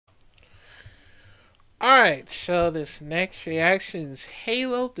Alright, so this next reaction is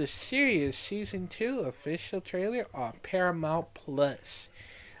Halo the Series Season 2 official trailer on Paramount Plus.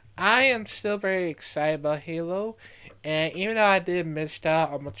 I am still very excited about Halo, and even though I did miss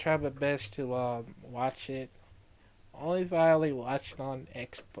out, I'm gonna try my best to watch it. Only if I only watch it on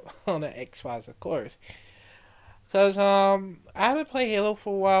on the Xbox, of course. Cause I haven't played Halo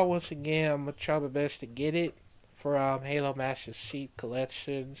for a while. Once again, I'm gonna try my best to get it for Halo Master Chief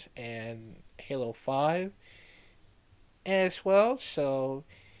Collections and Halo 5 as well. So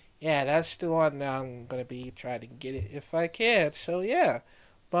yeah, that's the one that I'm gonna be trying to get it if I can. So yeah,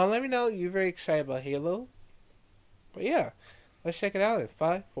 but let me know you're very excited about Halo. But yeah, let's check it out in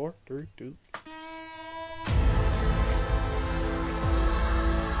 5, 4, 3, 2.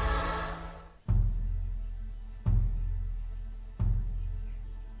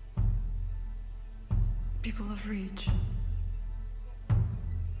 People of Reach.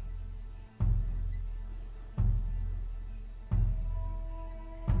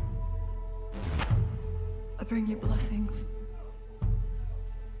 I bring you blessings.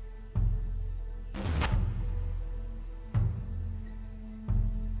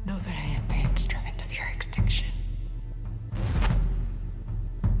 Know that I am the instrument of your extinction.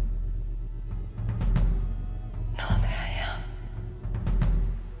 Know that I am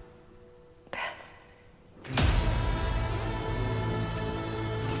death.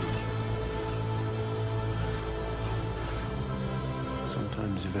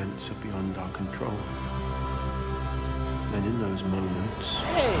 Sometimes events are beyond our control. And in those moments,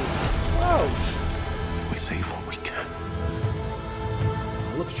 Hey, whoa! we save what we can.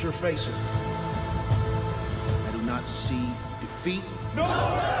 Look at your faces. I do not see defeat. No!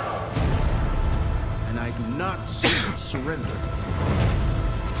 And I do not see surrender.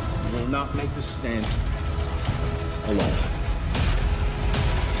 I will not make the stand alone.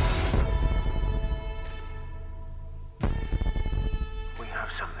 We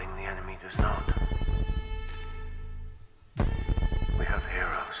have something the enemy does not. We have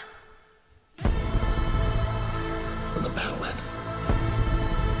heroes. When the battle ends,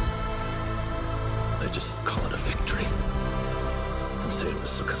 they just call it a victory and say it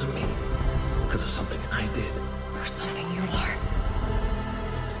was because of me, because of something I did. Or something you are.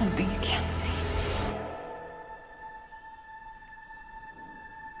 Something you can't see.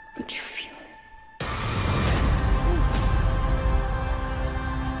 But you feel it.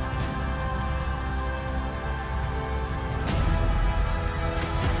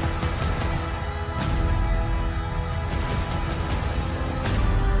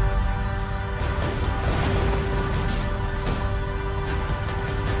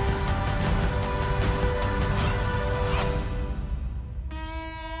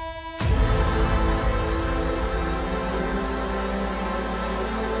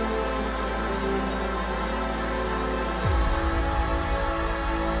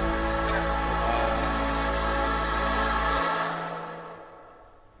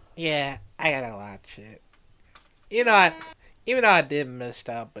 Yeah, I gotta watch it. You know, even though I did miss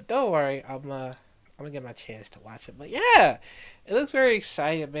out, but don't worry, I'm gonna get my chance to watch it. But yeah, it looks very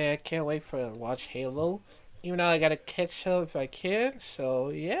exciting, man. I can't wait for to watch Halo. Even though I gotta catch up if I can. So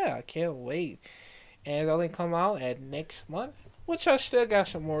yeah, I can't wait. And it only come out at next month, which I still got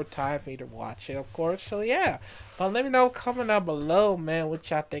some more time for me to watch it, of course. So yeah, but let me know comment down below, man, what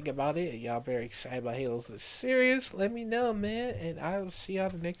y'all think about it. Y'all very excited about Halo's series? Let me know, man, and I will see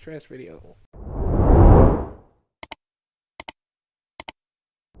y'all in the next rest video.